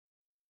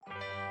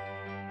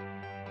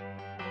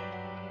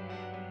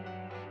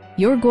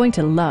You're going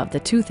to love the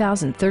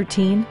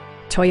 2013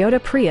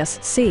 Toyota Prius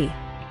C.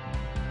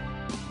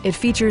 It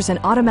features an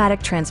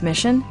automatic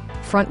transmission,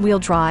 front-wheel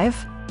drive,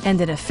 and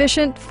an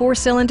efficient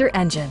 4-cylinder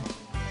engine.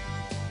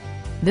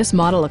 This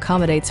model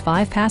accommodates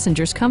 5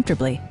 passengers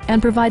comfortably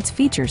and provides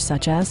features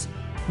such as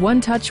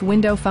one-touch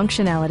window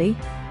functionality,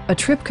 a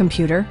trip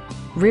computer,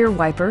 rear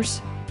wipers,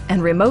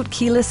 and remote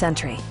keyless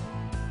entry.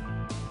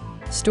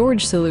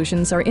 Storage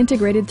solutions are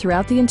integrated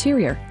throughout the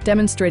interior,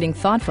 demonstrating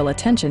thoughtful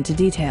attention to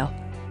detail.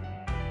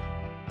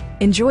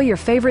 Enjoy your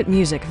favorite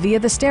music via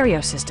the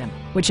stereo system,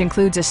 which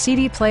includes a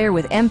CD player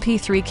with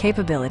MP3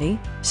 capability,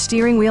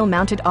 steering wheel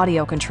mounted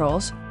audio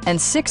controls,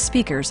 and 6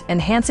 speakers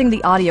enhancing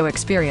the audio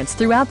experience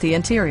throughout the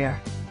interior.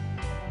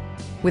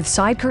 With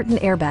side curtain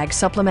airbags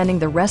supplementing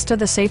the rest of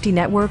the safety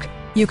network,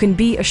 you can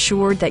be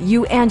assured that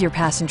you and your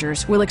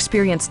passengers will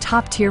experience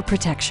top-tier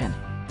protection.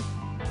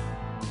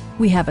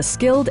 We have a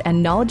skilled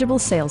and knowledgeable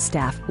sales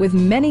staff with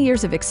many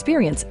years of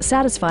experience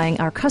satisfying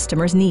our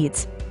customers'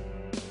 needs.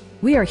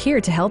 We are here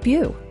to help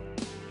you.